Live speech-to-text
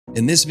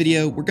In this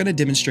video, we're going to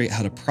demonstrate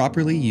how to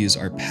properly use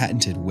our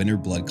patented winter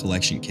blood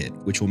collection kit,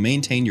 which will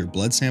maintain your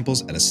blood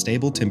samples at a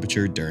stable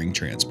temperature during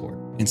transport.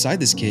 Inside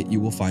this kit,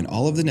 you will find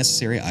all of the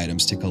necessary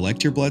items to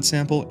collect your blood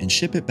sample and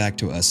ship it back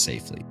to us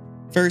safely.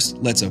 First,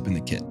 let's open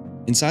the kit.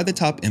 Inside the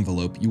top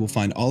envelope, you will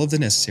find all of the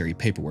necessary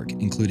paperwork,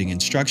 including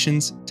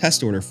instructions,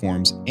 test order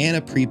forms, and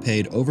a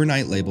prepaid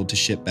overnight label to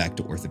ship back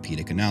to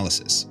Orthopedic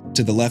Analysis.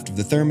 To the left of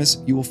the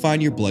thermos, you will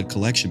find your blood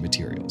collection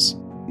materials.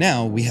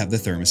 Now we have the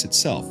thermos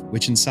itself,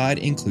 which inside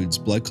includes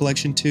blood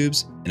collection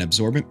tubes, an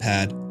absorbent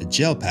pad, a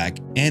gel pack,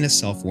 and a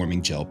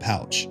self-warming gel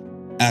pouch.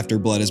 After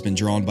blood has been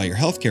drawn by your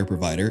healthcare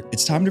provider,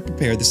 it's time to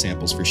prepare the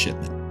samples for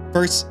shipment.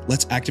 First,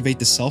 let's activate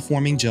the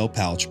self-warming gel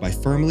pouch by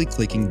firmly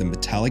clicking the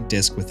metallic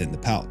disc within the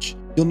pouch.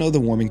 You'll know the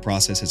warming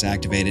process has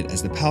activated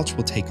as the pouch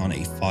will take on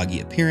a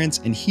foggy appearance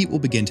and heat will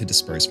begin to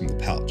disperse from the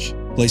pouch.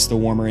 Place the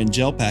warmer and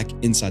gel pack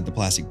inside the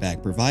plastic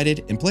bag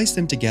provided and place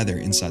them together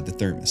inside the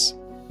thermos.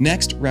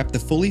 Next, wrap the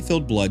fully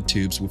filled blood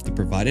tubes with the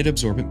provided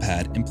absorbent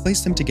pad and place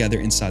them together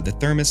inside the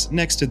thermos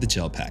next to the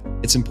gel pack.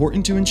 It's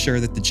important to ensure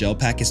that the gel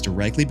pack is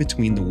directly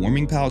between the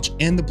warming pouch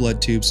and the blood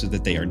tube so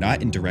that they are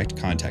not in direct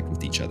contact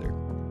with each other.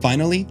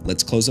 Finally,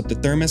 let's close up the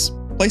thermos,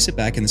 place it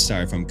back in the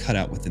styrofoam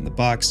cutout within the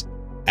box,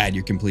 add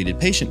your completed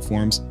patient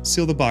forms,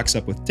 seal the box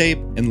up with tape,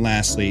 and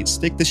lastly,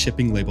 stick the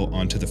shipping label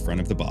onto the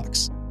front of the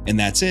box. And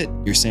that's it,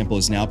 your sample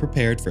is now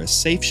prepared for a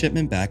safe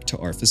shipment back to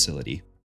our facility.